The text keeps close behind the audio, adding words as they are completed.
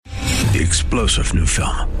The explosive new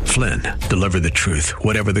film, Flynn, deliver the truth,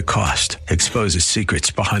 whatever the cost, exposes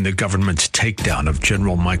secrets behind the government's takedown of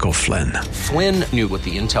General Michael Flynn. Flynn knew what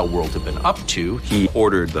the intel world had been up to. He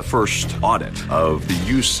ordered the first audit of the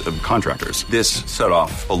use of contractors. This set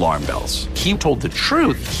off alarm bells. He told the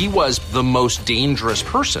truth. He was the most dangerous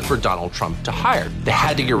person for Donald Trump to hire. They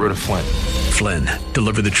had to get rid of Flynn. Flynn,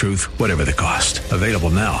 deliver the truth, whatever the cost. Available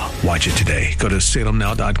now. Watch it today. Go to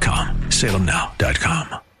salemnow.com.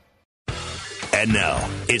 salemnow.com. And now,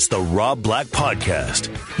 it's the Rob Black Podcast.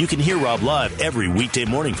 You can hear Rob live every weekday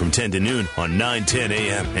morning from 10 to noon on 910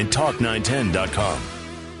 a.m. and talk910.com.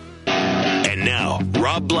 And now,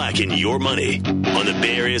 Rob Black and Your Money on the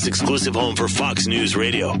Bay Area's exclusive home for Fox News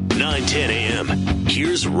Radio, 910 a.m.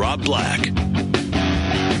 Here's Rob Black.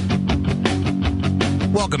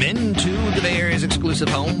 Welcome into the Bay Area's exclusive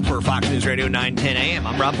home for Fox News Radio, 910 a.m.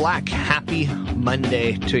 I'm Rob Black. Happy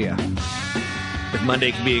Monday to you. If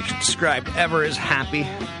Monday can be described ever as happy,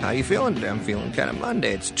 how you feeling? I'm feeling kind of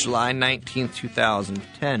Monday. It's July 19th,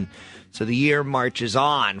 2010. So the year marches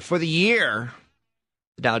on. For the year,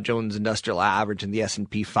 the Dow Jones Industrial Average and the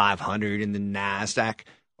S&P 500 and the NASDAQ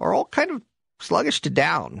are all kind of sluggish to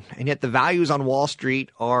down. And yet the values on Wall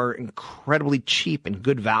Street are incredibly cheap and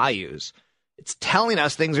good values. It's telling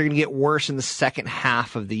us things are going to get worse in the second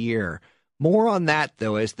half of the year. More on that,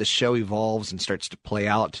 though, as the show evolves and starts to play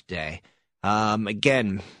out today.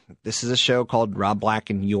 Again, this is a show called Rob Black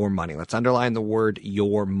and Your Money. Let's underline the word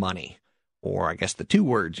your money, or I guess the two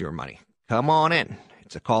words your money. Come on in.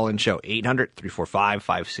 It's a call-in show,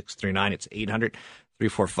 800-345-5639. It's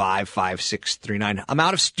 800-345-5639. I'm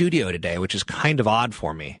out of studio today, which is kind of odd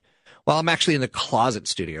for me. Well, I'm actually in the closet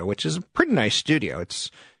studio, which is a pretty nice studio. It's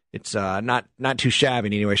not too shabby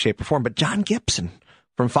in any way, shape, or form, but John Gibson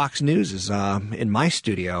from Fox News is in my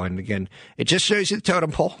studio. And again, it just shows you the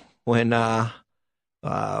totem pole. When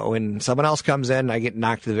someone else comes in, I get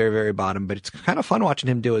knocked to the very, very bottom. But it's kind of fun watching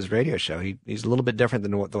him do his radio show. He's a little bit different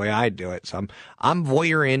than the way I do it. So I'm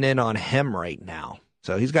voyeuring in on him right now.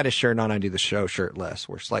 So he's got his shirt on. I do the show shirtless.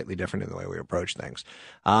 We're slightly different in the way we approach things.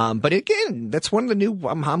 But again, that's one of the new.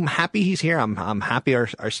 I'm happy he's here. I'm happy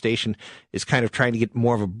our station is kind of trying to get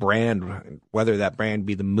more of a brand, whether that brand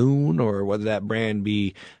be the moon or whether that brand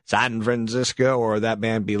be San Francisco or that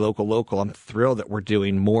band be local. I'm thrilled that we're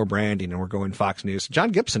doing more branding and we're going Fox News. John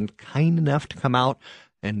Gibson, kind enough to come out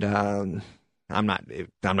and, I'm not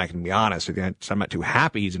going to be honest with you. I'm not too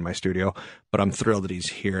happy he's in my studio, but I'm thrilled that he's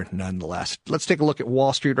here nonetheless. Let's take a look at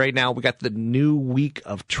Wall Street right now. We got the new week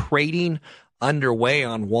of trading underway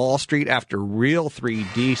on Wall Street after Real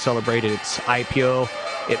 3D celebrated its IPO.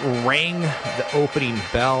 It rang the opening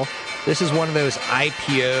bell. This is one of those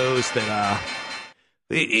IPOs that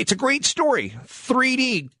it's a great story.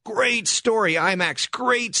 3D, great story. IMAX,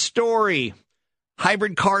 great story.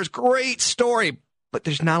 Hybrid cars, great story. But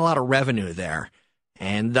there's not a lot of revenue there.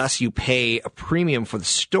 And thus you pay a premium for the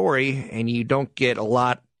story and you don't get a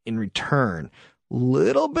lot in return.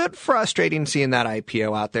 Little bit frustrating seeing that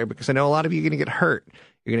IPO out there because I know a lot of you are going to get hurt.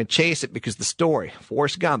 You're going to chase it because the story,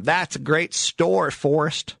 Forrest Gump, that's a great story,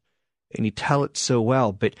 Forrest. And you tell it so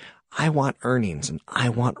well, but I want earnings and I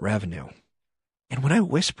want revenue. And when I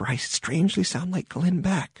whisper, I strangely sound like Glenn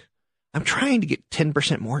Beck. I'm trying to get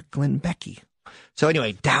 10% more Glenn Becky. So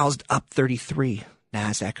anyway, Dow's up 33.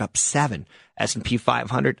 NASDAQ up 7, S&P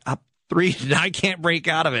 500 up 3. I can't break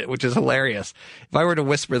out of it, which is hilarious. If I were to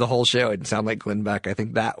whisper the whole show, it'd sound like Glenn Beck. I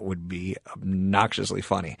think that would be obnoxiously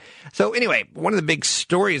funny. So anyway, one of the big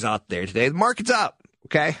stories out there today, the market's up,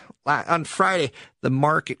 okay? On Friday, the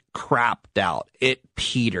market crapped out. It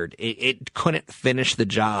petered. It couldn't finish the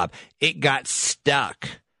job. It got stuck,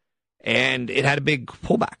 and it had a big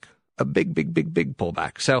pullback, a big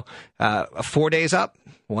pullback. So 4 days up,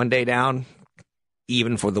 1 day down,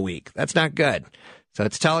 even for the week. That's not good. So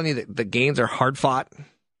it's telling you that the gains are hard fought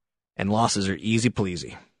and losses are easy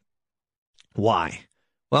pleasy. Why?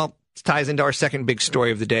 Well, it ties into our second big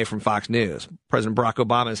story of the day from Fox News. President Barack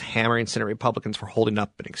Obama is hammering Senate Republicans for holding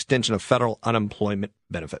up an extension of federal unemployment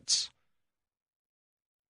benefits.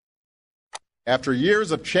 After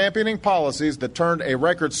years of championing policies that turned a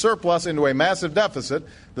record surplus into a massive deficit,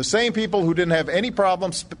 the same people who didn't have any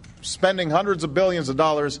problem spending hundreds of billions of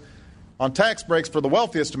dollars on tax breaks for the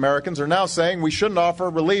wealthiest Americans are now saying we shouldn't offer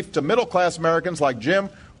relief to middle-class Americans like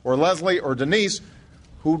Jim or Leslie or Denise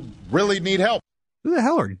who really need help. Who the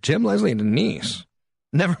hell are Jim, Leslie, and Denise?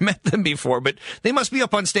 Never met them before, but they must be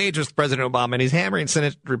up on stage with President Obama, and he's hammering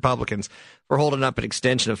Senate Republicans for holding up an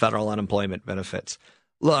extension of federal unemployment benefits.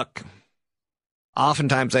 Look,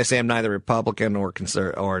 oftentimes I say I'm neither Republican or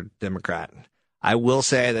Democrat. I will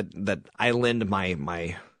say that I lend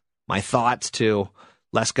my thoughts to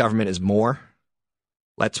less government is more.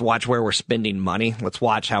 Let's watch where we're spending money. Let's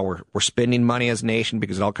watch how we're spending money as a nation,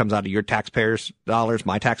 because it all comes out of your taxpayers' dollars,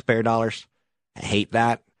 my taxpayer dollars. I hate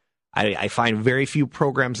that. I find very few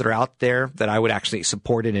programs that are out there that I would actually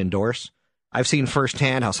support and endorse. I've seen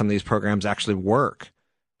firsthand how some of these programs actually work.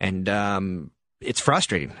 And it's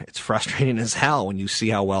frustrating. It's frustrating as hell when you see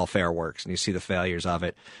how welfare works and you see the failures of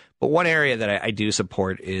it. But one area that I do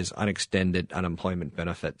support is unextended unemployment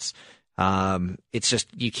benefits. It's just,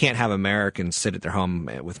 you can't have Americans sit at their home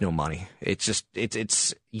with no money. It's just,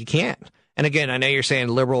 it's you can't. And again, I know you're saying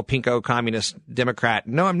liberal, pinko, communist, Democrat.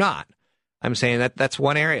 No, I'm not. I'm saying that's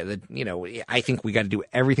one area that, I think we got to do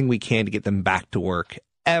everything we can to get them back to work.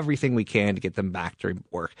 Everything we can to get them back to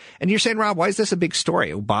work. And you're saying, Rob, why is this a big story?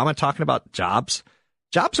 Obama talking about jobs?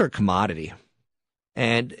 Jobs are a commodity.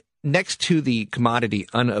 And next to the commodity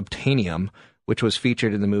unobtainium, which was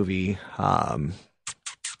featured in the movie from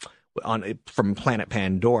Planet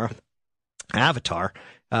Pandora, Avatar,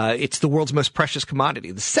 it's the world's most precious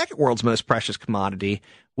commodity. The second world's most precious commodity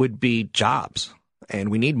would be jobs. And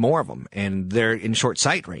we need more of them. And they're in short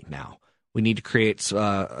sight right now. We need to create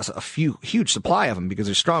a huge supply of them because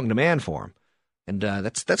there's strong demand for them. And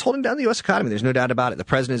that's holding down the U.S. economy. There's no doubt about it. The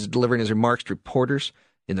president is delivering his remarks to reporters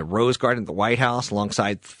in the Rose Garden at the White House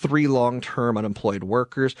alongside 3 long-term unemployed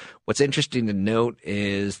workers. What's interesting to note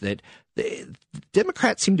is that the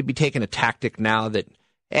Democrats seem to be taking a tactic now that,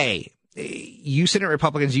 hey, you Senate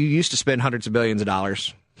Republicans, you used to spend hundreds of billions of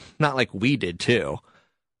dollars, not like we did too.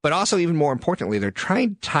 But also, even more importantly, they're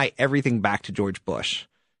trying to tie everything back to George Bush.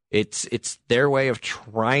 It's their way of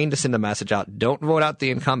trying to send a message out. Don't vote out the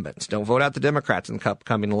incumbents. Don't vote out the Democrats in the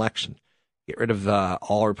upcoming election. Get rid of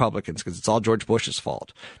all Republicans because it's all George Bush's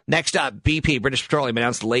fault. Next up, BP, British Petroleum,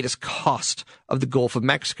 announced the latest cost of the Gulf of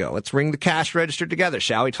Mexico. Let's ring the cash register together,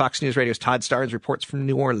 shall we? Fox News Radio's Todd Starnes reports from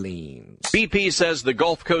New Orleans. BP says the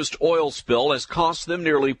Gulf Coast oil spill has cost them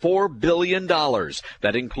nearly $4 billion.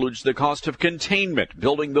 That includes the cost of containment,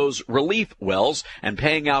 building those relief wells, and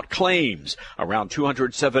paying out claims. Around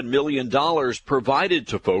 $207 million provided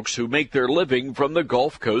to folks who make their living from the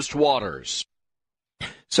Gulf Coast waters.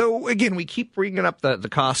 So, again, we keep bringing up the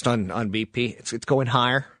cost on BP. It's going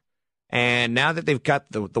higher. And now that they've got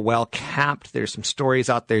the well capped, there's some stories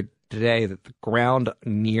out there today that the ground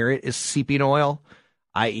near it is seeping oil,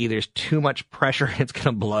 i.e. there's too much pressure and it's going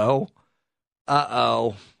to blow.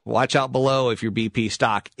 Uh-oh. Watch out below if you're BP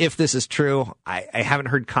stock. If this is true, I haven't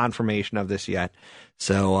heard confirmation of this yet.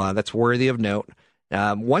 So that's worthy of note.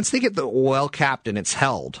 Once they get the oil capped and it's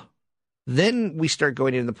held, then we start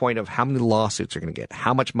going into the point of how many lawsuits are going to get.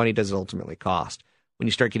 How much money does it ultimately cost when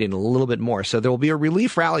you start getting a little bit more? So there will be a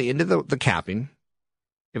relief rally into the capping.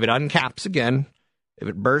 If it uncaps again, if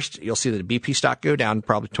it bursts, you'll see the BP stock go down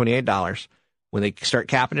probably $28. When they start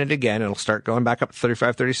capping it again, it'll start going back up to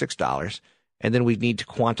 $35, $36. And then we need to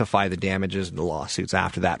quantify the damages and the lawsuits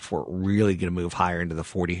after that for really going to move higher into the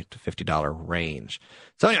 $40 to $50 range.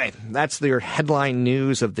 So anyway, that's your headline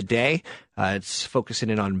news of the day. It's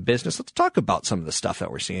focusing in on business. Let's talk about some of the stuff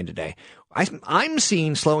that we're seeing today. I'm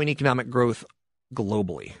seeing slowing economic growth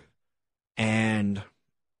globally. And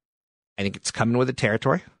I think it's coming with the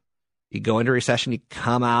territory. You go into recession, you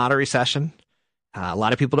come out of recession. A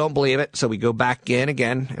lot of people don't believe it, so we go back in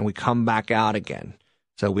again, and we come back out again.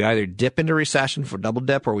 So we either dip into recession for double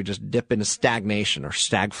dip, or we just dip into stagnation or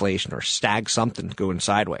stagflation or stag something going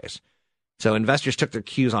sideways. So investors took their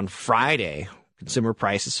cues on Friday. Consumer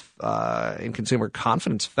prices and consumer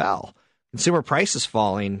confidence fell. Consumer prices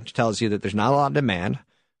falling tells you that there's not a lot of demand.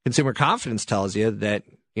 Consumer confidence tells you that,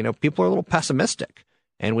 people are a little pessimistic.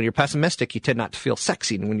 And when you're pessimistic, you tend not to feel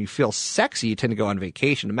sexy. And when you feel sexy, you tend to go on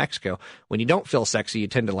vacation to Mexico. When you don't feel sexy, you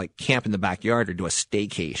tend to camp in the backyard or do a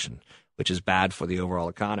staycation, which is bad for the overall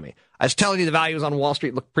economy. I was telling you the values on Wall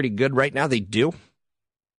Street look pretty good right now. They do.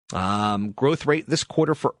 Growth rate this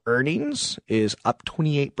quarter for earnings is up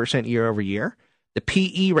 28% year over year. The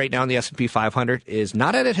PE right now in the S&P 500 is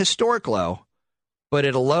not at a historic low, but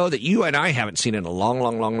at a low that you and I haven't seen in a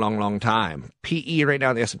long time. PE right now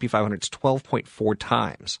in the S&P 500 is 12.4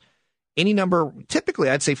 times. Any number, typically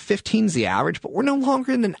I'd say 15 is the average, but we're no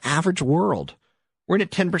longer in an average world. We're in a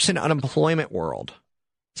 10% unemployment world.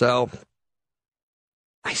 So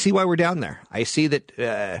I see why we're down there. I see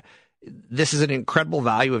that this is an incredible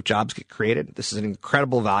value if jobs get created. This is an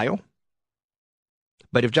incredible value.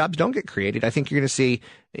 But if jobs don't get created, I think you're going to see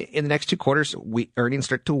in the next 2 quarters, earnings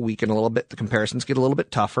start to weaken a little bit. The comparisons get a little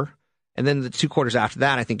bit tougher. And then the 2 quarters after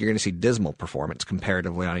that, I think you're going to see dismal performance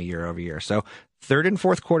comparatively on a year over year. So third and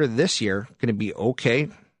fourth quarter this year going to be okay,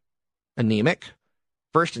 anemic.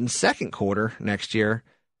 First and second quarter next year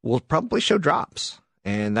will probably show drops.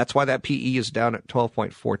 and that's why that PE is down at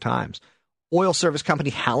 12.4 times. Oil service company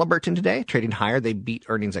Halliburton today, trading higher. They beat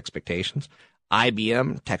earnings expectations.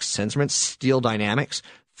 IBM, Texas Instruments, Steel Dynamics,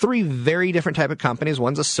 three very different type of companies.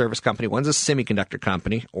 One's a service company, one's a semiconductor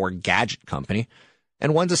company or gadget company,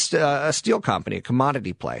 and one's a steel company, a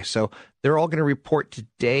commodity play. So they're all going to report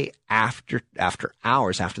today after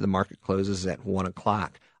hours, after the market closes at 1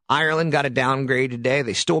 o'clock. Ireland got a downgrade today.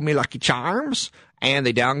 They stole me Lucky Charms, and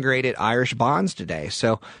they downgraded Irish bonds today.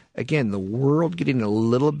 So, again, the world getting a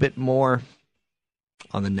little bit more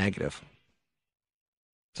on the negative.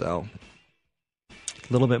 So,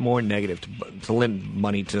 a little bit more negative to lend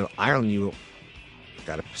money to Ireland. You're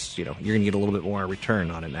going to get a little bit more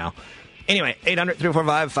return on it now. Anyway,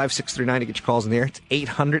 800-345-5639 to get your calls in the air. It's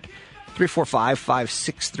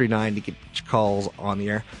 800-345-5639 to get your calls on the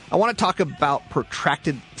air. I want to talk about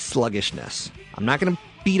protracted sluggishness. I'm not going to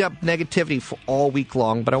beat up negativity for all week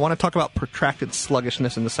long, but I want to talk about protracted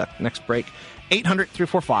sluggishness in the next break.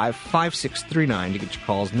 800-345-5639 to get your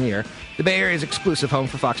calls in the air. The Bay Area's exclusive home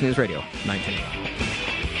for Fox News Radio, 910 AM.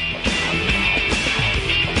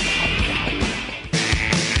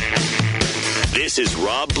 This is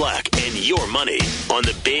Rob Black and Your Money on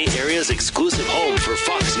the Bay Area's exclusive home for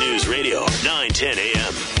Fox News Radio, 910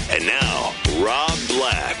 AM. And now, Rob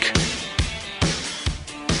Black.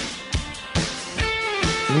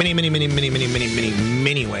 Many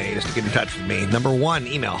ways to get in touch with me. Number one,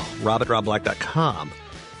 email, rob@robblack.com.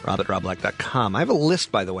 rob@robblack.com. I have a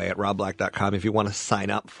list, by the way, at robblack.com if you want to sign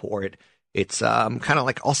up for it. It's kind of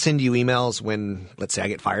like I'll send you emails when, let's say, I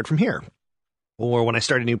get fired from here. Or when I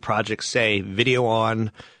start a new project, say, video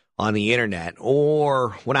on the internet.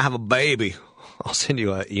 Or when I have a baby, I'll send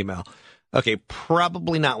you an email. Okay,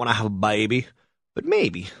 probably not when I have a baby, but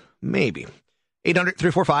maybe.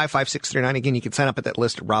 800-345-5639. Again, you can sign up at that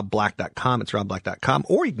list at robblack.com. It's robblack.com.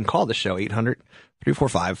 Or you can call the show,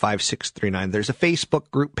 800-345-5639. There's a Facebook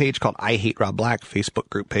group page called I Hate Rob Black, Facebook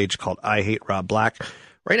group page called I Hate Rob Black.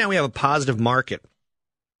 Right now we have a positive market.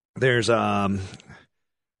 There's a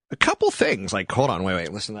couple things. Like, hold on,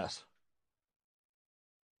 wait, listen to this.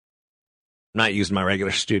 I'm not using my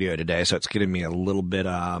regular studio today, so it's getting me a little bit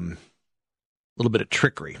of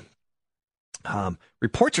trickery.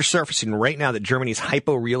 Reports are surfacing right now that Germany's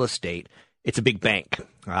Hypo Real Estate, it's a big bank.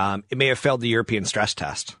 It may have failed the European stress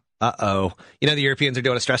test. Uh-oh. You know, the Europeans are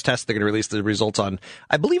doing a stress test. They're going to release the results on,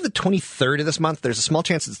 I believe, the 23rd of this month. There's a small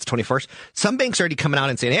chance it's the 21st. Some banks are already coming out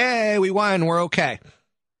and saying, hey, we won, we're okay.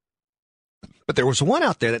 But there was one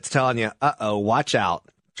out there that's telling you, uh-oh, watch out.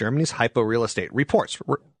 Germany's Hypo Real Estate reports,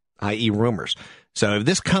 i.e. rumors. So if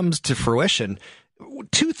this comes to fruition,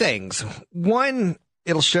 two things. One,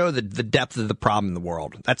 it'll show the depth of the problem in the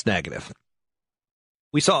world. That's negative.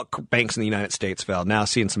 We saw banks in the United States fail. Now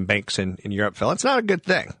seeing some banks in Europe fail. It's not a good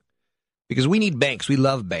thing because we need banks. We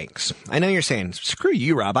love banks. I know you're saying, screw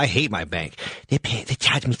you, Rob. I hate my bank. They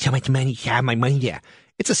charge me so much money to have my money there.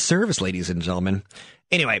 It's a service, ladies and gentlemen.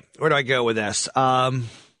 Anyway, where do I go with this?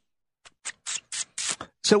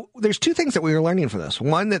 So there's two things that we were learning from this.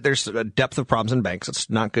 One, that there's a depth of problems in banks. It's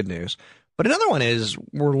not good news. But another one is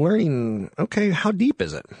we're learning, okay, how deep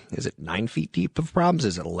is it? Is it 9 feet deep of problems?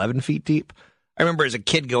 Is it 11 feet deep? I remember as a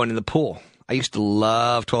kid going in the pool. I used to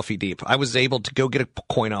love 12 feet deep. I was able to go get a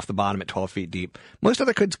coin off the bottom at 12 feet deep. Most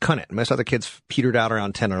other kids couldn't. Most other kids petered out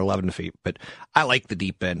around 10 or 11 feet. But I like the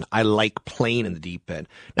deep end. I like playing in the deep end.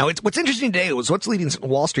 Now, what's interesting today was what's leading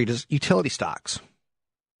Wall Street is utility stocks.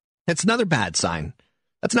 That's another bad sign.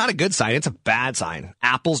 That's not a good sign. It's a bad sign.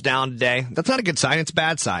 Apple's down today. That's not a good sign. It's a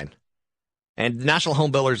bad sign. And the National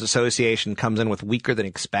Home Builders Association comes in with weaker than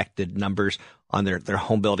expected numbers on their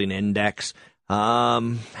home building index.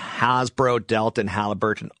 Hasbro, Delta, and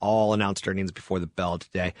Halliburton all announced earnings before the bell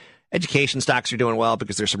today. Education stocks are doing well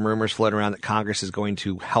because there's some rumors floating around that Congress is going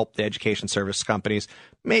to help the education service companies.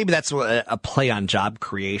 Maybe that's a play on job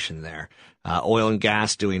creation there. Oil and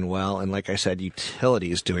gas doing well. And like I said,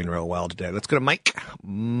 utilities doing real well today. Let's go to Mike.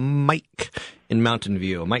 Mike in Mountain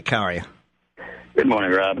View. Mike, how are you? Good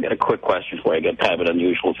morning, Rob. I got a quick question for you. I got kind of an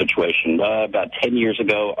unusual situation. About 10 years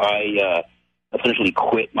ago, I essentially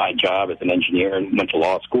quit my job as an engineer and went to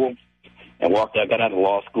law school and got out of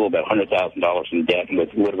law school about $100,000 in debt and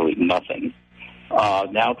with literally nothing.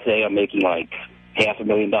 Now today I'm making like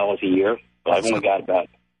 $500,000 a year. But I've only got about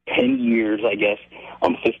 10 years, I guess.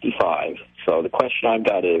 I'm 55. So the question I've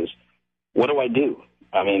got is, what do I do?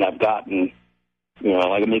 I mean, I've gotten,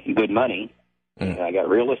 I'm making good money. And I got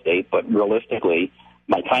real estate, but realistically,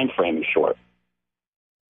 my time frame is short.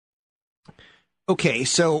 Okay,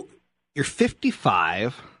 so you're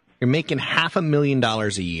 55. You're making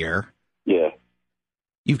 $500,000 a year. Yeah.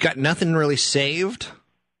 You've got nothing really saved?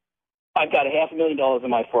 I've got $500,000 in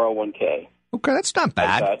my 401k. Okay, that's not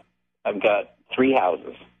bad. I've got 3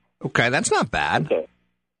 houses. Okay, that's not bad. Okay.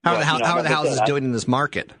 How are the houses doing in this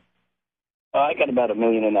market? I got about $1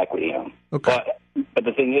 million in equity. Okay. But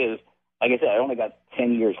the thing is, like I said, I only got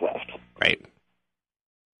 10 years left. Right.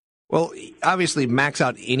 Well, obviously, max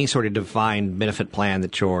out any sort of defined benefit plan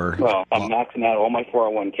that you're... Well, I'm maxing out all my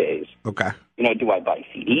 401ks. Okay. Do I buy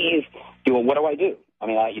CDs? What do I do? I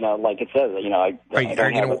mean, like it says, Are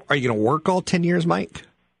you going to work all 10 years, Mike?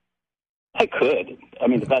 I could. I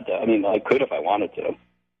mean, I could if I wanted to.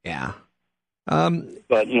 Yeah.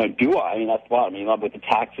 But, do I? I mean, that's what I mean. With the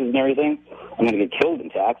taxes and everything, I'm going to get killed in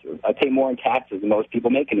taxes. I pay more in taxes than most people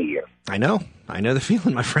make in a year. I know the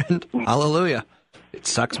feeling, my friend. Hallelujah. It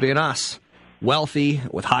sucks being us. Wealthy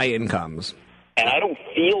with high incomes. And I don't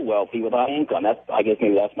feel wealthy with high income. I guess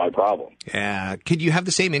maybe that's my problem. Yeah. Could you have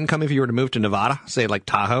the same income if you were to move to Nevada, say like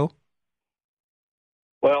Tahoe?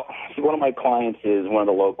 Well, one of my clients is one of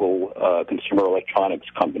the local consumer electronics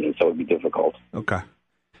companies, so it would be difficult. Okay.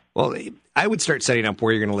 Well, I would start setting up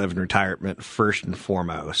where you're going to live in retirement first and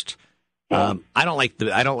foremost. I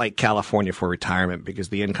don't like California for retirement because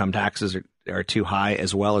the income taxes are too high,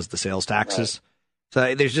 as well as the sales taxes. Right.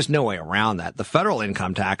 So there's just no way around that. The federal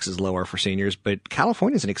income tax is lower for seniors, but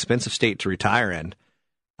California is an expensive state to retire in.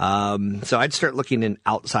 So I'd start looking in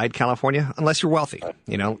outside California, unless you're wealthy.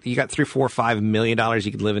 You got $3, $4, $5 million.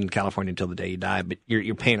 You could live in California until the day you die, but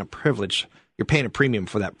you're paying a privilege. You're paying a premium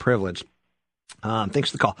for that privilege.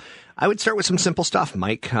 Thanks for the call. I would start with some simple stuff,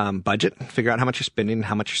 Mike. Budget, figure out how much you're spending,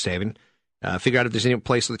 how much you're saving. Figure out if there's any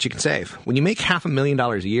place that you can save. When you make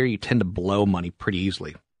 $500,000 a year, you tend to blow money pretty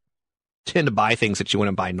easily. You tend to buy things that you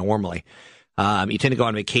wouldn't buy normally. You tend to go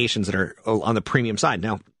on vacations that are on the premium side.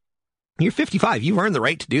 Now, you're 55. You've earned the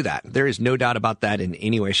right to do that. There is no doubt about that in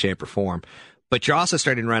any way, shape, or form. But you're also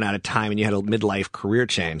starting to run out of time, and you had a midlife career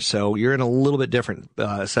change, so you're in a little bit different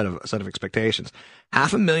set of expectations.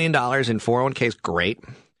 $500,000 in 401k is great.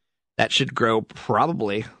 That should grow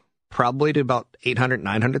probably to about $800,000,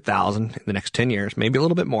 $900,000 in the next 10 years, maybe a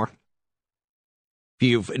little bit more. If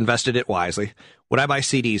you've invested it wisely. Would I buy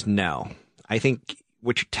CDs? No. I think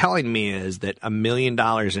what you're telling me is that $1 million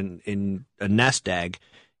in a nest egg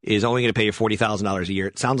is only going to pay you $40,000 a year.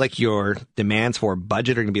 It sounds like your demands for a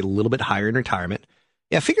budget are going to be a little bit higher in retirement.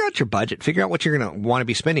 Yeah, figure out your budget. Figure out what you're going to want to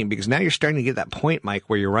be spending, because now you're starting to get that point, Mike,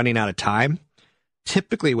 where you're running out of time.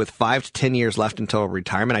 Typically, with 5 to 10 years left until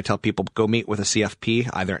retirement, I tell people go meet with a CFP,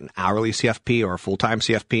 either an hourly CFP or a full-time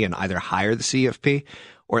CFP, and either hire the CFP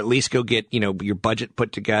or at least go get your budget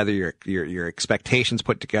put together, your expectations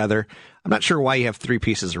put together. I'm not sure why you have 3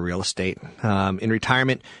 pieces of real estate. In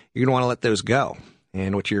retirement, you're going to want to let those go.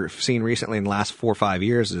 And what you're seeing recently in the last 4 or 5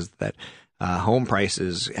 years is that home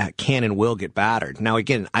prices can and will get battered. Now,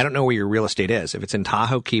 again, I don't know where your real estate is. If it's in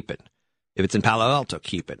Tahoe, keep it. If it's in Palo Alto,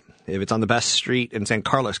 keep it. If it's on the best street in San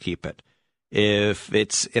Carlos, keep it. If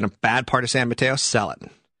it's in a bad part of San Mateo, sell it.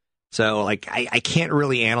 So, I can't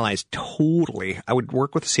really analyze totally. I would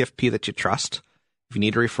work with a CFP that you trust. If you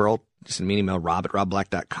need a referral, send me an email,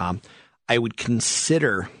 rob@robblack.com. I would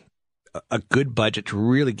consider a good budget to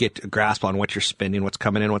really get a grasp on what you're spending, what's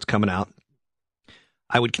coming in, what's coming out.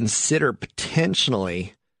 I would consider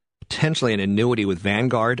potentially an annuity with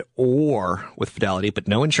Vanguard or with Fidelity, but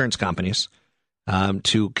no insurance companies,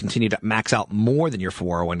 to continue to max out more than your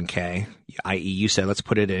 401k, i.e. you said, let's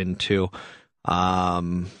put it into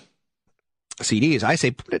CDs. I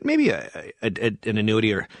say maybe an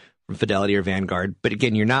annuity or from Fidelity or Vanguard. But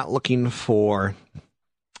again, you're not looking for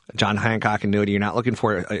John Hancock annuity. You're not looking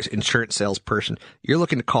for an insurance salesperson. You're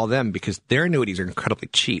looking to call them because their annuities are incredibly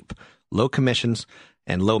cheap, low commissions,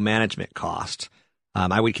 and low management costs.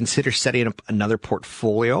 I would consider setting up another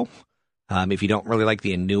portfolio. If you don't really like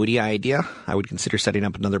the annuity idea, I would consider setting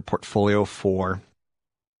up another portfolio for,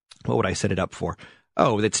 what would I set it up for?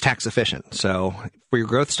 Oh, that's tax efficient. So for your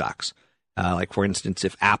growth stocks, like for instance,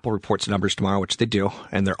 if Apple reports numbers tomorrow, which they do,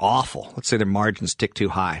 and they're awful, let's say their margins tick too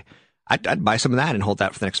high, I'd buy some of that and hold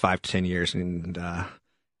that for the next 5 to 10 years and,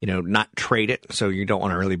 not trade it. So you don't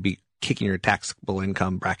want to really be kicking your taxable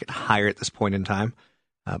income bracket higher at this point in time.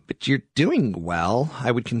 But you're doing well.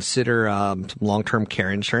 I would consider some long-term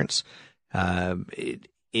care insurance.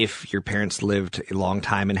 If your parents lived a long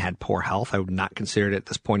time and had poor health, I would not consider it at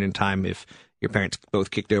this point in time if your parents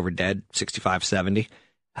both kicked over dead, 65, 70.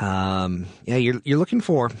 You're looking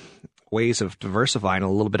for ways of diversifying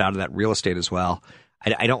a little bit out of that real estate as well.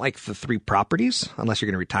 I don't like the 3 properties unless you're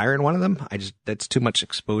going to retire in one of them. That's too much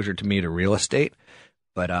exposure to me to real estate.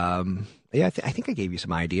 But I think I gave you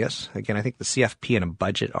some ideas. Again, I think the CFP and a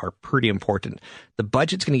budget are pretty important. The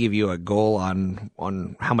budget's going to give you a goal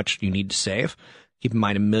on how much you need to save. Keep in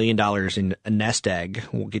mind, $1 million in a nest egg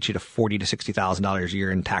will get you to $40,000 to $60,000 a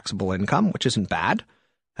year in taxable income, which isn't bad.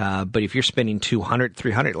 But if you're spending $200,000,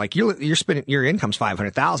 $300,000, like you're spending, your income's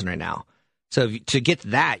 $500,000 right now. So to get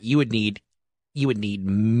that, you would need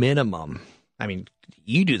minimum. I mean,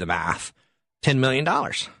 you do the math, $10 million.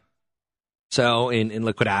 So in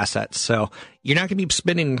liquid assets. So you're not going to be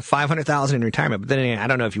spending $500,000 in retirement. But then again, I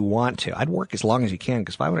don't know if you want to. I'd work as long as you can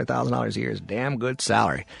because $500,000 a year is a damn good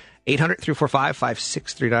salary.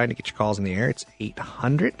 800-345-5639 to get your calls in the air. It's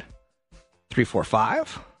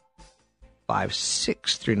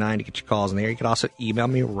 800-345-5639 to get your calls in the air. You can also email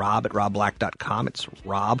me, rob@robblack.com. It's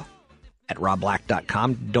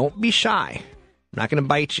rob@robblack.com. Don't be shy. I'm not going to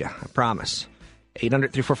bite you. I promise.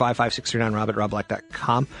 800-345-5639,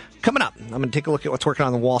 rob@robblack.com. Coming up, I'm going to take a look at what's working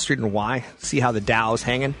on the Wall Street and why, see how the Dow's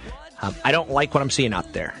hanging. I don't like what I'm seeing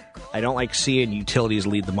out there. I don't like seeing utilities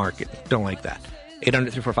lead the market. Don't like that.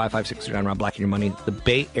 800-345-5639, Rob Black and Your Money. The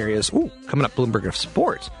Bay Area's, coming up, Bloomberg of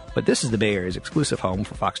Sports. But this is the Bay Area's exclusive home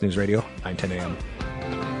for Fox News Radio, 9:10 a.m.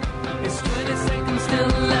 It's 20 seconds till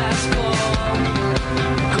the last call.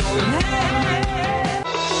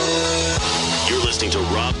 You're listening to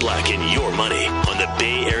Rob Black and Your Money on the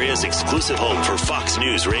Bay Area's exclusive home for Fox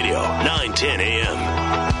News Radio, 9:10 a.m.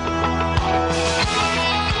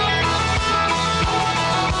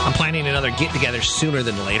 I'm planning another get-together sooner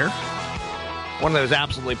than later. One of those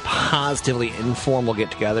absolutely positively informal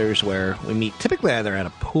get-togethers where we meet typically either at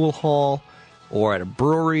a pool hall or at a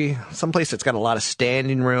brewery, someplace that's got a lot of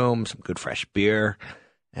standing room, some good fresh beer,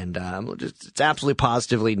 and it's absolutely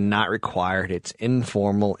positively not required. It's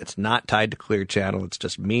informal. It's not tied to Clear Channel. It's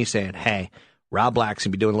just me saying, hey, Rob Black's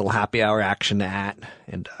going to be doing a little happy hour action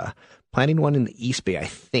and planning one in the East Bay, I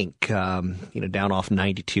think, down off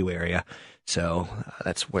 92 area. So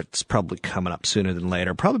that's what's probably coming up sooner than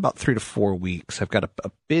later, probably about 3 to 4 weeks. I've got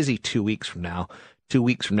a busy 2 weeks from now. 2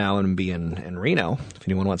 weeks from now, I'm going to be in Reno. If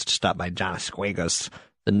anyone wants to stop by John Oswego's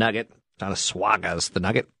The Nugget, John Oswego's The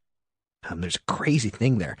Nugget, there's a crazy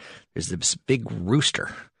thing there. There's this big rooster,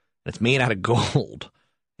 and it's made out of gold,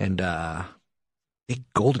 and big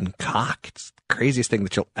golden cock. It's the craziest thing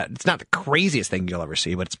it's not the craziest thing you'll ever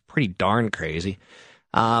see, but it's pretty darn crazy.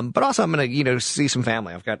 But also I'm going to, see some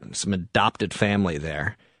family. I've got some adopted family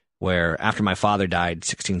there where after my father died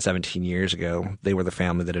 16, 17 years ago, they were the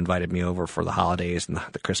family that invited me over for the holidays and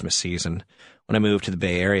the Christmas season. When I moved to the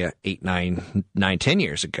Bay Area 10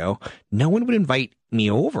 years ago, no one would invite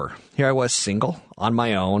me over. Here I was single on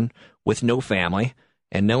my own with no family,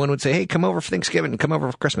 and no one would say, hey, come over for Thanksgiving and come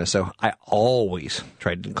over for Christmas. So I always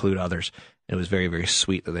tried to include others. And it was very, very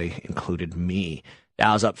sweet that they included me.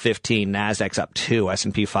 Dow's up 15, Nasdaq's up 2,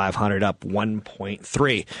 S&P 500 up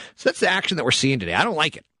 1.3. So that's the action that we're seeing today. I don't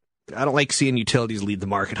like it. I don't like seeing utilities lead the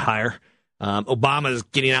market higher. Obama's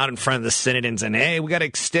getting out in front of the Senate and saying, hey, we got to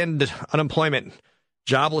extend unemployment,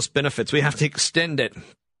 jobless benefits. We have to extend it.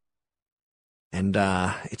 And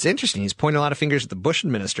it's interesting. He's pointing a lot of fingers at the Bush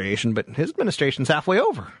administration, but his administration's halfway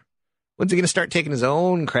over. When's he going to start taking his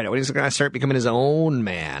own credit? When is he going to start becoming his own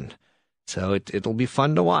man? So it'll be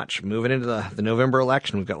fun to watch. Moving into the November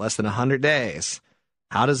election, we've got less than 100 days.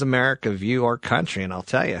 How does America view our country? And I'll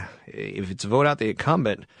tell you, if it's vote out the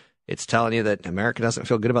incumbent, it's telling you that America doesn't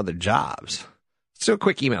feel good about their jobs. So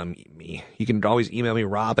quick email me. You can always email me,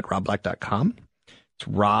 rob@robblack.com. It's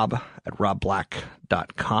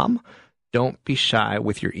rob@robblack.com. Don't be shy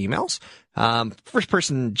with your emails. First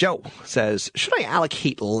person, Joe, says, should I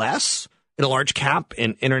allocate less in a large cap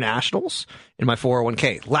in internationals in my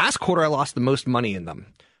 401k? Last quarter, I lost the most money in them.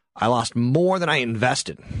 I lost more than I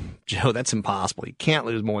invested. Joe, that's impossible. You can't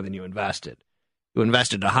lose more than you invested. You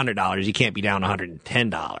invested $100. You can't be down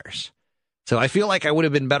 $110. So I feel like I would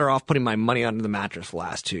have been better off putting my money under the mattress the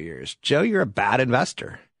last 2 years. Joe, you're a bad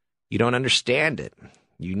investor. You don't understand it.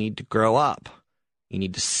 You need to grow up. You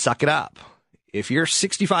need to suck it up. If you're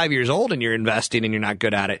 65 years old and you're investing and you're not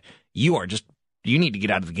good at it, you need to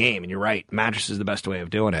get out of the game. And you're right. Mattress is the best way of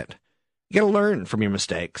doing it. You got to learn from your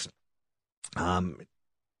mistakes.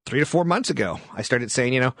 3 to 4 months ago, I started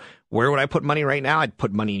saying, where would I put money right now? I'd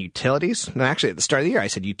put money in utilities. No, actually, at the start of the year, I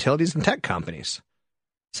said utilities and tech companies.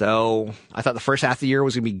 So I thought the first half of the year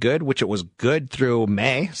was going to be good, which it was good through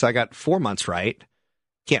May. So I got 4 months right.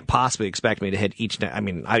 Can't possibly expect me to hit each.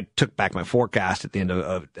 I took back my forecast at the end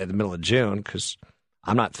at the middle of June because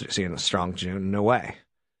I'm not seeing a strong June. No way.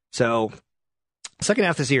 So second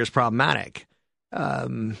half of this year is problematic.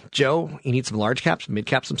 Joe, you need some large caps, mid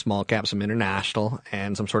caps, some small caps, some international,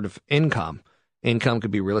 and some sort of income. Income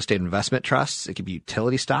could be real estate investment trusts. It could be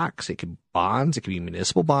utility stocks. It could be bonds. It could be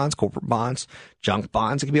municipal bonds, corporate bonds, junk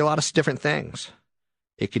bonds. It could be a lot of different things.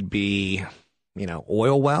 It could be,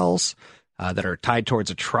 oil wells. that are tied towards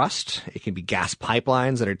a trust. It can be gas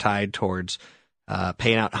pipelines that are tied towards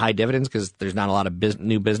paying out high dividends because there's not a lot of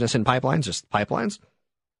new business in pipelines, just pipelines.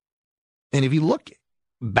 And if you look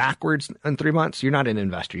backwards in 3 months, you're not an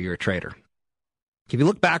investor, you're a trader. If you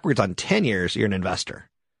look backwards on 10 years, you're an investor.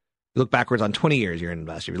 If you look backwards on 20 years, you're an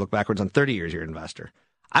investor. If you look backwards on 30 years, you're an investor.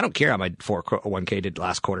 I don't care how my 401k did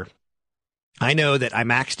last quarter. I know that I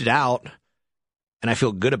maxed it out, and I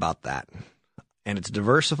feel good about that. And it's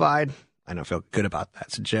diversified. I don't feel good about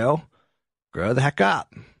that. So, Joe, grow the heck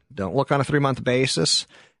up. Don't look on a 3-month basis.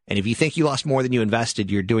 And if you think you lost more than you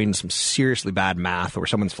invested, you're doing some seriously bad math or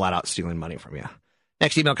someone's flat out stealing money from you.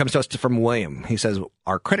 Next email comes to us from William. He says,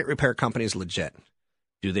 are credit repair companies legit?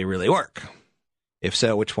 Do they really work? If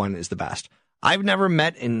so, which one is the best? I've never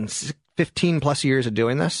met in 15 plus years of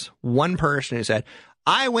doing this one person who said,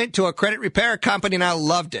 I went to a credit repair company and I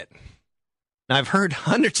loved it. Now, I've heard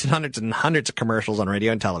hundreds and hundreds and hundreds of commercials on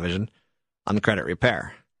radio and television on credit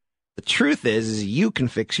repair. The truth is you can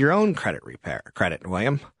fix your own credit,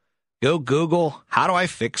 William. Go Google, how do I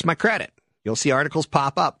fix my credit? You'll see articles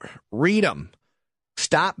pop up. Read them.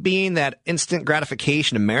 Stop being that instant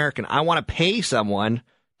gratification American. I want to pay someone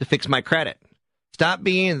to fix my credit. Stop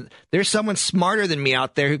being, there's someone smarter than me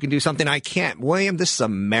out there who can do something I can't. William, this is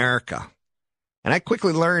America. And I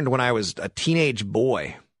quickly learned when I was a teenage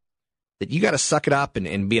boy that you got to suck it up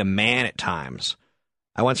and be a man at times.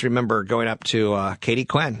 I once remember going up to Katie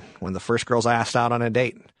Quinn, one of the first girls I asked out on a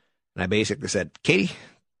date. And I basically said, Katie.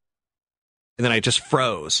 And then I just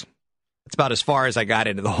froze. It's about as far as I got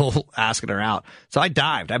into the whole asking her out. So I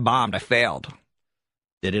dived, I bombed, I failed.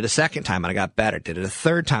 Did it a second time and I got better. Did it a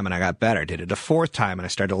third time and I got better. Did it a fourth time and I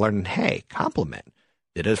started learning, hey, compliment.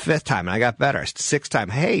 Did it a fifth time and I got better. Sixth time,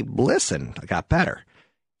 hey, listen, I got better.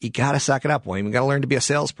 You got to suck it up, William. You got to learn to be a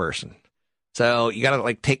salesperson. So you got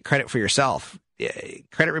to take credit for yourself.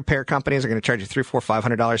 Credit repair companies are going to charge you $300,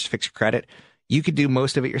 $400, $500 to fix your credit. You could do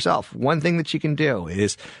most of it yourself. One thing that you can do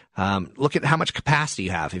is look at how much capacity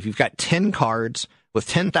you have. If you've got 10 cards with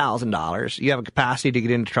 $10,000, you have a capacity to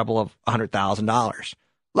get into trouble of $100,000.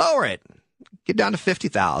 Lower it. Get down to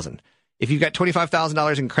 $50,000. If you've got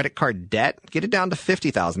 $25,000 in credit card debt, get it down to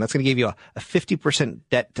 $50,000. That's going to give you a 50%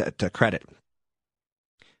 debt to credit,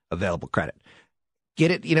 available credit.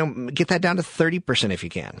 Get it, get that down to 30% if you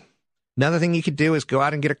can. Another thing you could do is go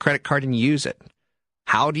out and get a credit card and use it.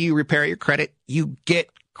 How do you repair your credit? You get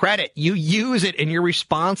credit. You use it, and you're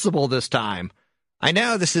responsible this time. I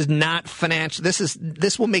know this is not financial.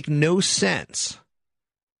 This will make no sense.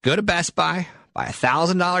 Go to Best Buy, buy a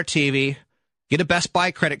 $1,000 TV, get a Best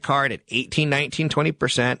Buy credit card at 18, 19,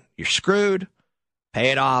 20%. You're screwed.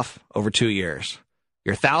 Pay it off over 2 years.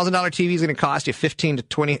 Your $1,000 TV is going to cost you $1,500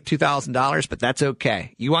 to $2,000, but that's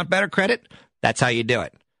okay. You want better credit? That's how you do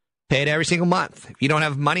it. Pay it every single month. If you don't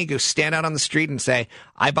have money, go stand out on the street and say,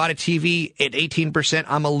 I bought a TV at 18%.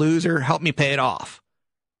 I'm a loser. Help me pay it off.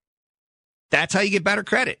 That's how you get better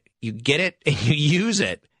credit. You get it and you use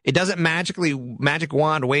it. It doesn't magic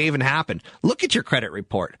wand wave and happen. Look at your credit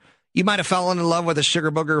report. You might have fallen in love with a sugar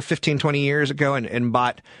booger 15, 20 years ago and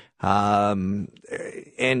bought and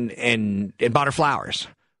bought her flowers.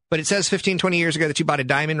 But it says 15, 20 years ago that you bought a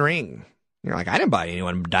diamond ring. You're like, I didn't buy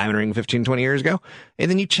anyone a diamond ring 15, 20 years ago. And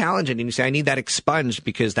then you challenge it and you say, I need that expunged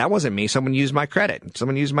because that wasn't me. Someone used my credit.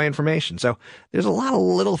 Someone used my information. So there's a lot of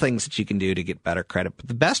little things that you can do to get better credit. But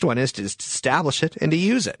the best one is to establish it and to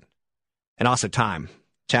use it. And also time.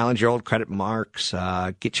 Challenge your old credit marks.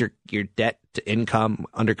 Get your debt to income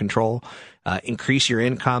under control. Increase your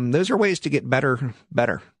income. Those are ways to get better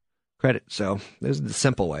credit. So those are the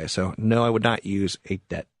simple ways. So no, I would not use a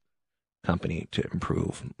debt company to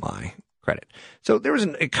improve my credit. So there was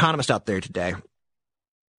an economist out there today.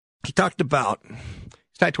 He talked about,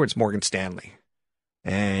 he's tied towards Morgan Stanley,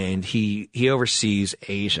 and he oversees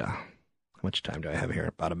Asia. How much time do I have here?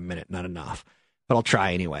 About a minute, not enough, but I'll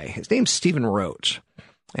try anyway. His name's Stephen Roach.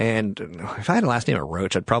 And if I had a last name of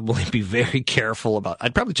Roach, I'd probably be very careful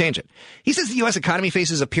I'd probably change it. He says the U.S. economy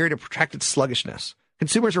faces a period of protracted sluggishness.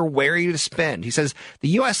 Consumers are wary to spend. He says the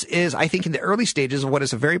U.S. is, I think, in the early stages of what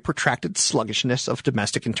is a very protracted sluggishness of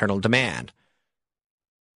domestic internal demand.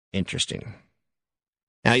 Interesting.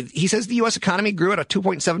 Now, he says the U.S. economy grew at a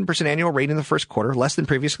 2.7% annual rate in the first quarter, less than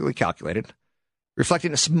previously calculated,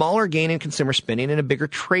 reflecting a smaller gain in consumer spending and a bigger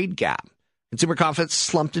trade gap. Consumer confidence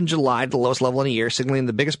slumped in July to the lowest level in a year, signaling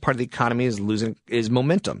the biggest part of the economy is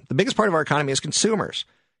momentum. The biggest part of our economy is consumers.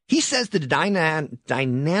 He says the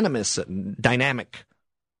dynamicism,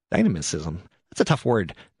 that's a tough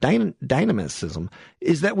word, dynamicism,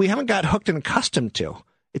 is that we haven't got hooked and accustomed to.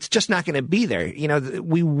 It's just not going to be there. You know,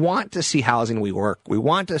 we want to see housing work. We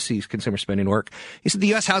want to see consumer spending work. He said the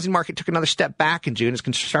U.S. housing market took another step back in June as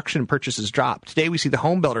construction purchases dropped. Today, we see the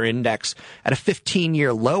home builder index at a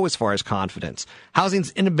 15-year low as far as confidence.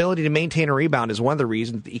 Housing's inability to maintain a rebound is one of the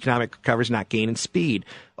reasons the economic recovery is not gaining speed.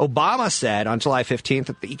 Obama said on July 15th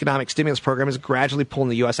that the economic stimulus program is gradually pulling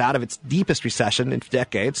the U.S. out of its deepest recession in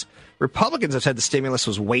decades. Republicans have said the stimulus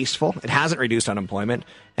was wasteful. It hasn't reduced unemployment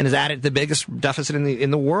and has added the biggest deficit in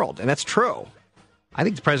the world. And that's true. I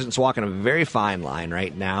think the president's walking a very fine line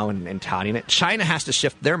right now and touting it. China has to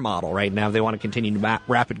shift their model right now if they want to continue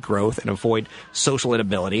rapid growth and avoid social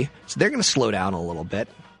inability. So they're going to slow down a little bit.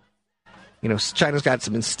 You know, China's got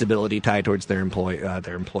some instability tied towards their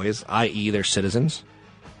employees, i.e. their citizens.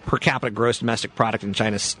 Per capita gross domestic product in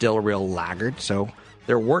China is still a real laggard, so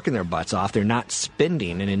they're working their butts off. They're not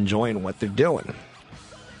spending and enjoying what they're doing.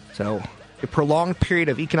 So, a prolonged period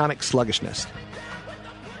of economic sluggishness.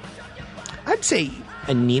 I'd say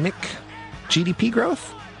anemic GDP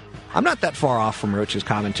growth. I'm not that far off from Roach's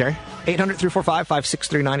commentary.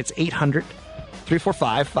 800-345-5639. It's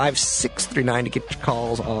 800-345-5639 to get your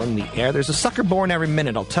calls on the air. There's a sucker born every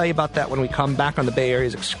minute. I'll tell you about that when we come back on the Bay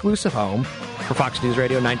Area's exclusive home for Fox News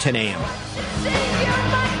Radio 910 AM.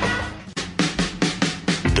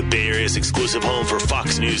 The Bay Area's exclusive home for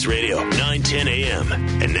Fox News Radio 910 AM.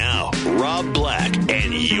 And now, Rob Black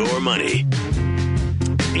and Your Money.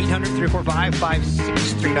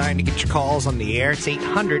 800-345-5639 to get your calls on the air. It's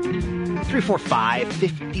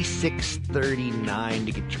 800-345-5639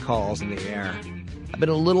 to get your calls in the air. I've been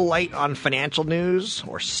a little light on financial news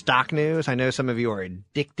or stock news. I know some of you are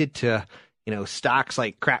addicted to, stocks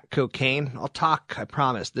like crack cocaine. I'll talk, I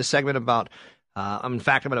promise, this segment about, in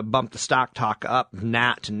fact, I'm going to bump the stock talk up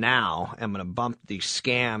to now. I'm going to bump the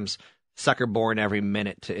scams, sucker born every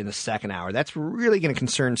minute in the second hour. That's really going to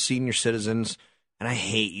concern senior citizens. And I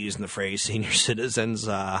hate using the phrase senior citizens,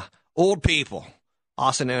 old people,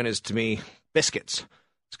 also known as, to me, biscuits.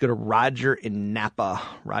 Let's go to Roger in Napa.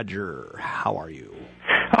 Roger, how are you?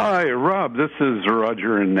 Hi, Rob. This is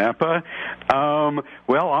Roger in Napa.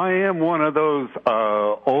 Well, I am one of those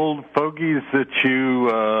old fogies that you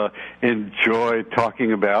enjoy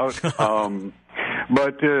talking about.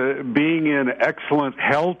 But being in excellent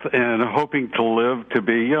health and hoping to live to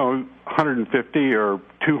be, 150 or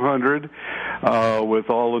 200 with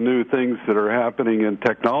all the new things that are happening in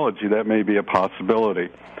technology, that may be a possibility.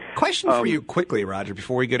 Question for you quickly, Roger,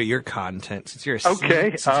 before we go to your content. Since you're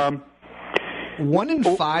okay. 1 in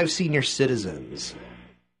 5 senior citizens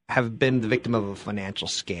have been the victim of a financial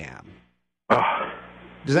scam.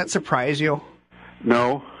 Does that surprise you?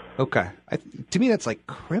 No. Okay. To me, that's like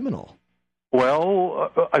criminal.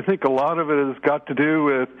 Well, I think a lot of it has got to do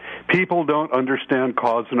with people don't understand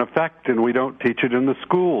cause and effect, and we don't teach it in the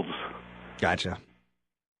schools. Gotcha.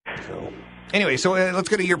 So, anyway, let's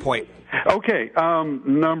go to your point. Okay,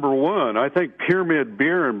 number one, I think Pyramid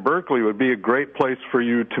Beer in Berkeley would be a great place for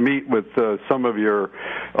you to meet with some of your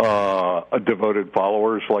devoted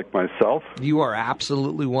followers like myself. You are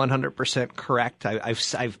absolutely 100% correct.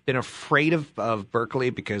 I've been afraid of Berkeley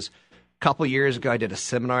because a couple years ago I did a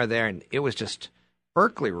seminar there, and it was just,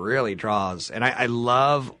 Berkeley really draws, and I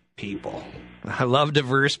love people. I love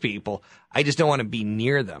diverse people. I just don't want to be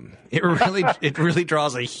near them. It really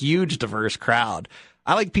draws a huge diverse crowd.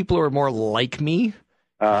 I like people who are more like me.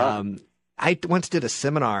 I once did a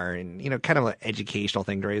seminar and, kind of an educational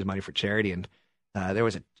thing to raise money for charity. And there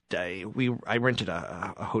was I rented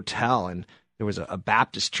a hotel, and there was a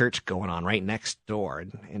Baptist church going on right next door.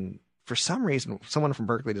 And for some reason, someone from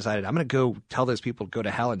Berkeley decided, I'm going to go tell those people to go to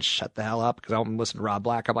hell and shut the hell up because I'm listening to Rob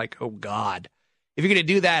Black. I'm like, oh, God. If you're going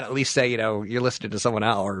to do that, at least say, you're listening to someone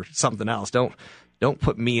else or something else. Don't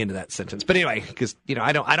put me into that sentence. But anyway, because,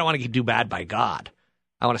 I don't want to do bad by God.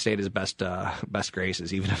 I want to stay at his best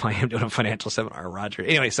graces, even if I am doing a financial seminar, Roger.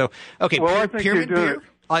 Anyway, so, okay. Well, I think you're doing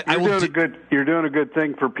a good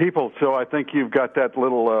thing for people, so I think you've got that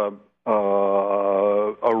little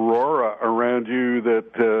aurora around you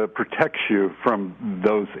that protects you from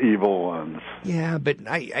those evil ones. Yeah, but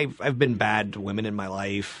I've been bad to women in my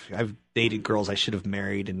life. I've dated girls I should have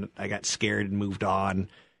married, and I got scared and moved on.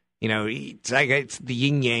 It's the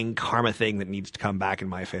yin-yang karma thing that needs to come back in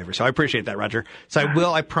my favor. So I appreciate that, Roger. So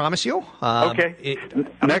I promise you. Okay. I'm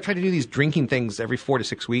going to try to do these drinking things every 4 to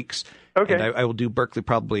 6 weeks. Okay. And I will do Berkeley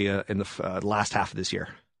probably in the last half of this year.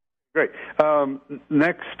 Great.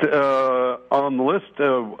 Next on the list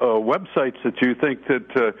of websites that you think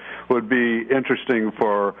that would be interesting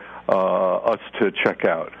for us to check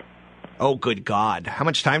out. Oh, good God. How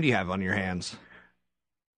much time do you have on your hands?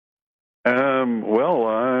 Well,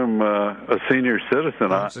 I'm a senior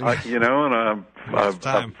citizen, and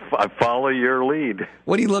I follow your lead.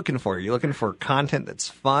 What are you looking for? Are you looking for content that's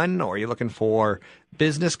fun, or are you looking for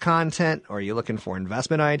business content, or are you looking for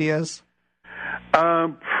investment ideas?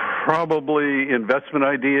 Probably investment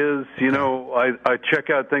ideas. Okay. You know, I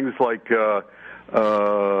check out things like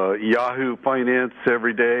Yahoo Finance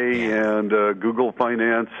every day and Google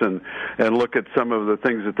Finance and look at some of the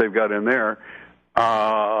things that they've got in there.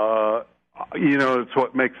 It's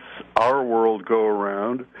what makes our world go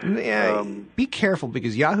around. Yeah, be careful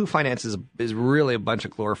because Yahoo Finance is really a bunch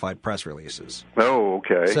of glorified press releases. Oh,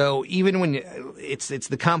 okay. So even when it's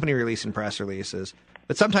the company releasing press releases,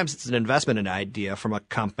 but sometimes it's an investment idea from a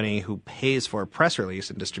company who pays for a press release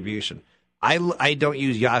and distribution. I don't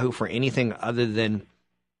use Yahoo for anything other than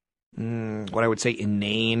what I would say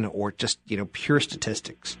inane or just pure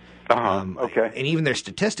statistics. Okay. And even their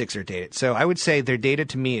statistics are dated. So I would say their data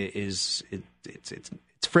to me is it's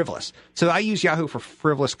frivolous. So I use Yahoo for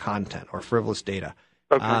frivolous content or frivolous data.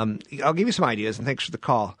 Okay. I'll give you some ideas, and thanks for the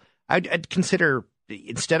call. I'd consider,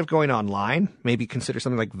 instead of going online, maybe consider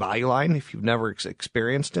something like Value Line if you've never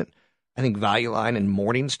experienced it. I think Value Line and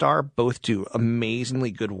Morningstar both do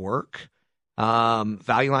amazingly good work.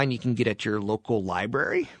 Value Line you can get at your local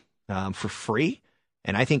library for free.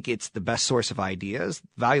 And I think it's the best source of ideas.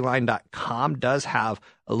 ValueLine.com does have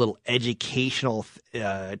a little educational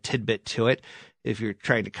tidbit to it if you're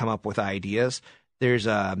trying to come up with ideas. There's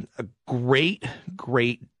a great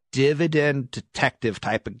dividend detective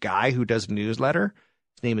type of guy who does a newsletter.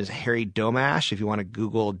 His name is Harry Domash. If you want to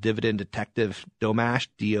Google Dividend Detective Domash,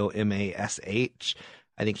 Domash,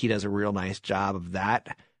 I think he does a real nice job of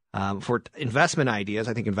that. For investment ideas,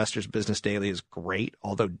 I think Investors Business Daily is great,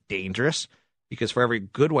 although dangerous. Because for every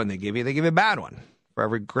good one they give you a bad one. For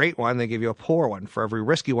every great one, they give you a poor one. For every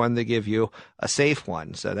risky one, they give you a safe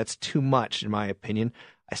one. So that's too much, in my opinion.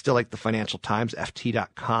 I still like the Financial Times,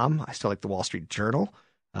 FT.com. I still like the Wall Street Journal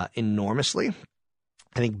enormously.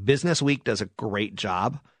 I think Business Week does a great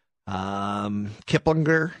job.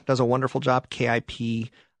 Kiplinger does a wonderful job,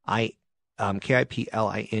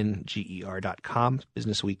 KIPLINGER.com,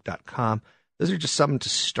 businessweek.com. Those are just something to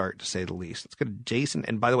start, to say the least. Let's go to Jason.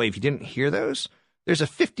 And by the way, if you didn't hear those, there's a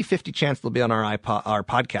 50-50 chance they'll be on our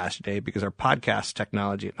podcast today because our podcast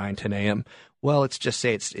technology at 9:10 a.m. Well, let's just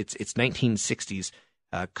say it's 1960s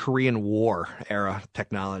Korean War era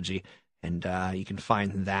technology, and you can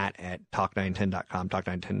find that at talk910.com,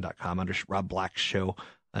 talk910.com under Rob Black Show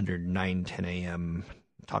under 9:10 a.m.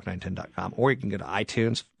 talk910.com, or you can go to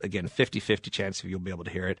iTunes. Again, 50-50 chance if you'll be able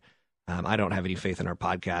to hear it. I don't have any faith in our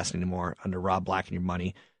podcast anymore under Rob Black and Your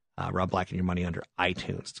Money. Rob Black and Your Money under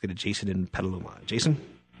iTunes. Let's go to Jason in Petaluma. Jason?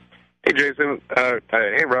 Hey, Jason.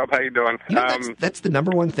 Hey, Rob. How you doing? That's the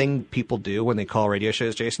number one thing people do when they call radio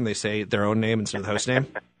shows, Jason. They say their own name instead of the host name.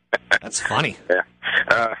 That's funny. Yeah.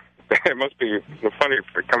 It must be funny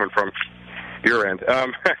coming from your end.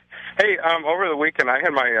 Hey, over the weekend, I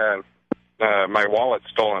had my wallet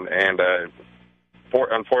stolen, and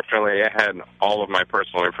unfortunately, it had all of my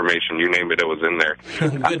personal information. You name it, it was in there.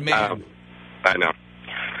 Good man. I know.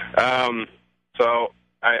 So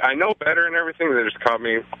I know better and everything. They just caught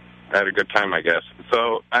me at a good time, I guess.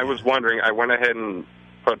 So I was wondering, I went ahead and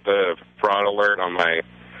put the fraud alert on my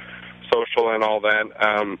social and all that.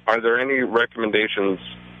 Are there any recommendations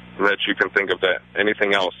that you can think of, that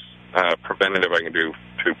anything else preventative I can do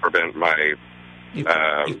to prevent my... You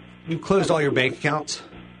closed all your bank accounts?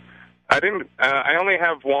 I didn't. I only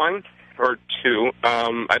have one or two.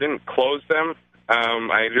 I didn't close them.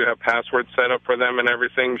 I do have passwords set up for them and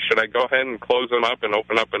everything. Should I go ahead and close them up and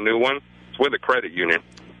open up a new one? It's with a credit union.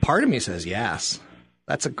 Part of me says yes.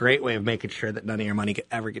 That's a great way of making sure that none of your money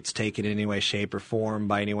ever gets taken in any way, shape, or form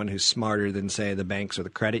by anyone who's smarter than, say, the banks or the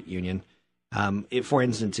credit union. For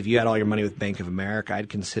instance, if you had all your money with Bank of America, I'd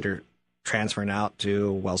consider transferring out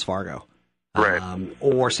to Wells Fargo. Right.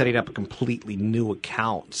 Or setting up a completely new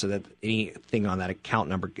account so that anything on that account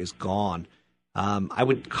number is gone. I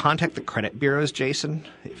would contact the credit bureaus, Jason,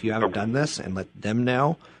 if you haven't done this, and let them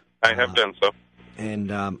know. I have done so.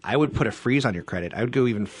 And I would put a freeze on your credit. I would go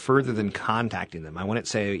even further than contacting them. I wouldn't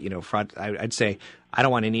say, fraud. I'd say I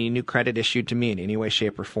don't want any new credit issued to me in any way,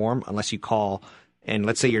 shape, or form unless you call. And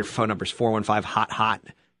let's say your phone number is 415-HOT-HOT.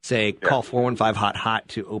 Say, call 415-HOT-HOT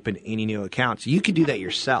to open any new accounts. You could do that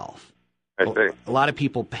yourself. I see. A lot of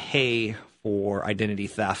people pay for identity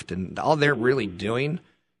theft, and all they're really doing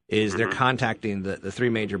is they're contacting the three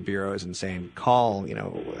major bureaus and saying, call,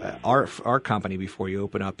 our company before you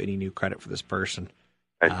open up any new credit for this person.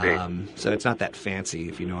 I see. So it's not that fancy,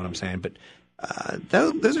 if you know what I'm saying. But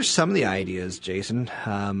Those are some of the ideas, Jason.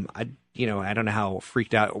 I don't know how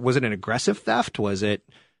freaked out. Was it an aggressive theft? Was it,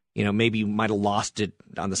 maybe you might have lost it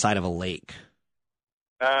on the side of a lake?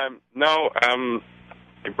 No.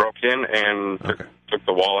 He broke in and took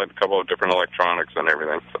the wallet, a couple of different electronics and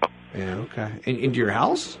everything. So. Yeah, okay. Into your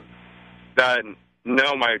house?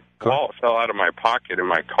 No, my wallet fell out of my pocket in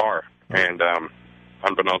my car, and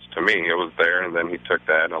unbeknownst to me, it was there, and then he took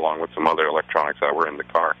that along with some other electronics that were in the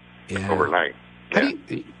car overnight.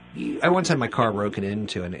 I once had my car broken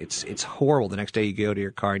into, and it's horrible. The next day you go to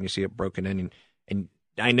your car and you see it broken in, and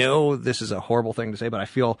I know this is a horrible thing to say, but I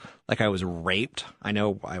feel like I was raped. I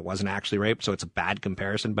know I wasn't actually raped, so it's a bad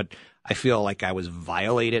comparison, but I feel like I was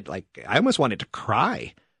violated. Like I almost wanted to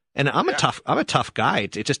cry. And I'm a tough guy.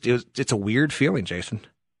 It's a weird feeling, Jason.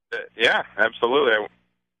 Yeah, absolutely. I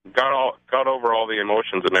got over all the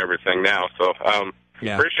emotions and everything now. So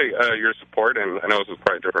appreciate your support, and I know this is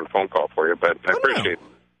probably a different phone call for you, but I appreciate it.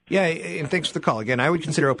 Yeah, and thanks for the call. Again, I would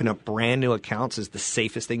consider opening up brand new accounts as the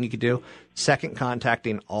safest thing you could do. Second,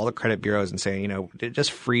 contacting all the credit bureaus and saying,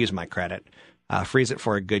 just freeze my credit. Freeze it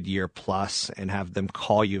for a good year plus, and have them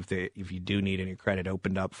call you if you do need any credit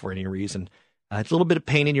opened up for any reason. It's a little bit of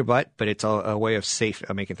pain in your butt, but it's a way of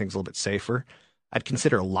making things a little bit safer. I'd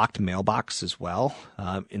consider a locked mailbox as well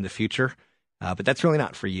in the future, but that's really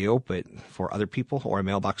not for you, but for other people, or a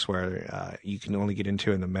mailbox where you can only get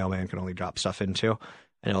into and the mailman can only drop stuff into.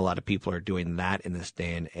 I know a lot of people are doing that in this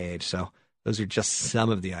day and age, so those are just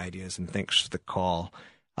some of the ideas, and thanks for the call.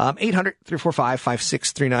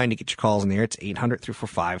 800-345-5639 to get your calls on the air. It's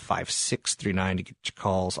 800-345-5639 to get your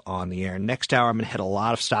calls on the air. Next hour, I'm going to hit a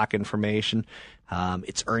lot of stock information.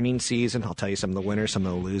 It's earnings season. I'll tell you some of the winners, some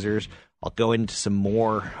of the losers. I'll go into some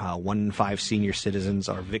more 1 in 5 senior citizens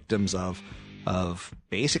are victims of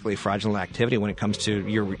basically fraudulent activity when it comes to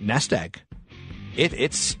your nest egg.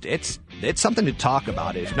 It's something to talk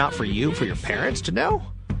about. If not for you, for your parents to know.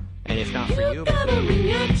 And if not for you,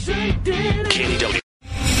 KDW.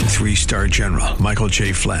 3-star General Michael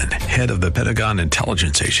J. Flynn, head of the Pentagon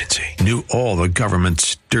Intelligence Agency, knew all the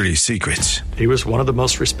government's dirty secrets. He was one of the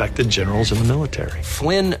most respected generals in the military.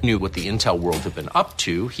 Flynn knew what the intel world had been up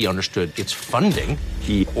to. He understood its funding.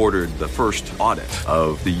 He ordered the first audit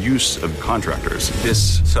of the use of contractors.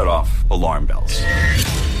 This set off alarm bells.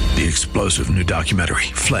 The explosive new documentary,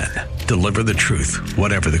 Flynn, Deliver the Truth,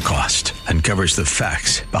 Whatever the Cost, uncovers the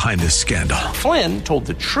facts behind this scandal. Flynn told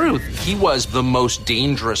the truth. He was the most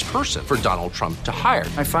dangerous person for Donald Trump to hire.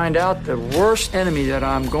 I find out the worst enemy that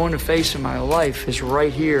I'm going to face in my life is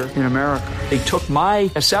right here in America. They took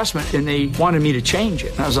my assessment and they wanted me to change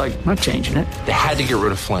it. And I was like, I'm not changing it. They had to get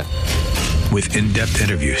rid of Flynn. With in-depth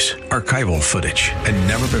interviews, archival footage, and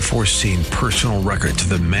never-before-seen personal records of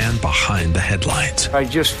the man behind the headlines. I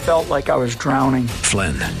just felt like I was drowning.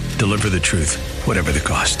 Flynn, Deliver the Truth, Whatever the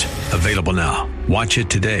Cost. Available now. Watch it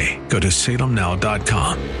today. Go to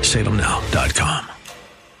salemnow.com. salemnow.com.